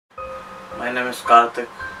My name is Karthik,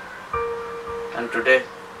 and today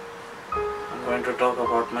I'm going to talk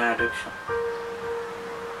about my addiction.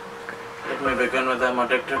 Let me begin with I'm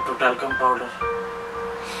addicted to talcum powder.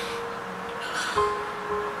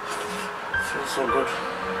 Feels so good.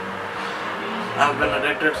 I've been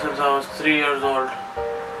addicted since I was 3 years old.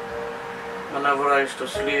 Whenever I used to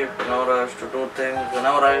sleep, whenever I used to do things,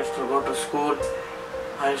 whenever I used to go to school,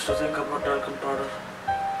 I used to think about talcum powder.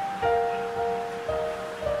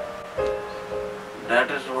 That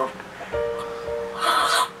is what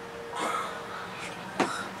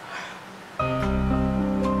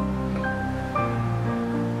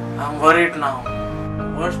I'm worried now. The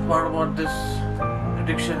worst part about this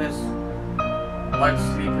addiction is while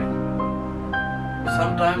sleeping.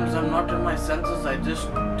 Sometimes I'm not in my senses, I just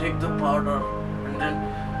take the powder and then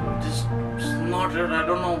just snort it. I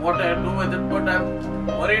don't know what I do with it, but I'm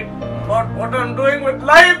worried about what I'm doing with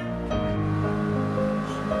life.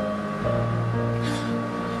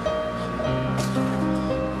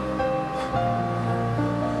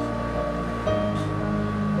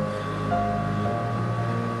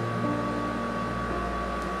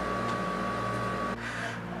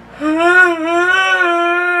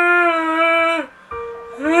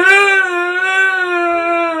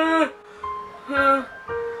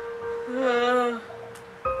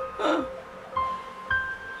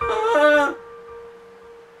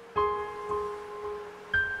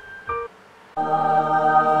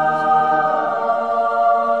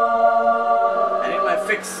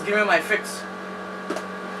 Give me my fix.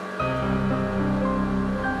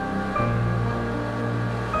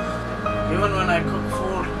 Even when I cook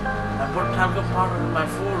food, I put talcum powder in my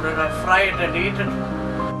food and I fry it and eat it.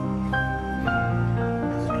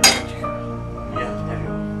 Yeah, there you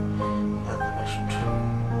go. That's the best.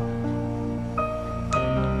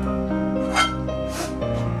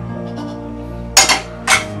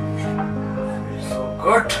 Feels so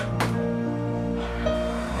good.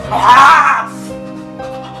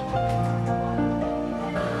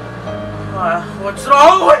 What's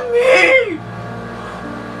wrong with me?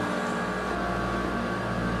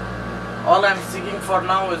 All I'm seeking for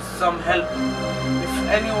now is some help. If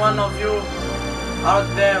any one of you out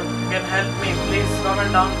there can help me, please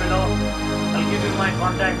comment down below. I'll give you my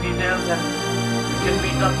contact details and we can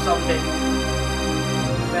meet up someday.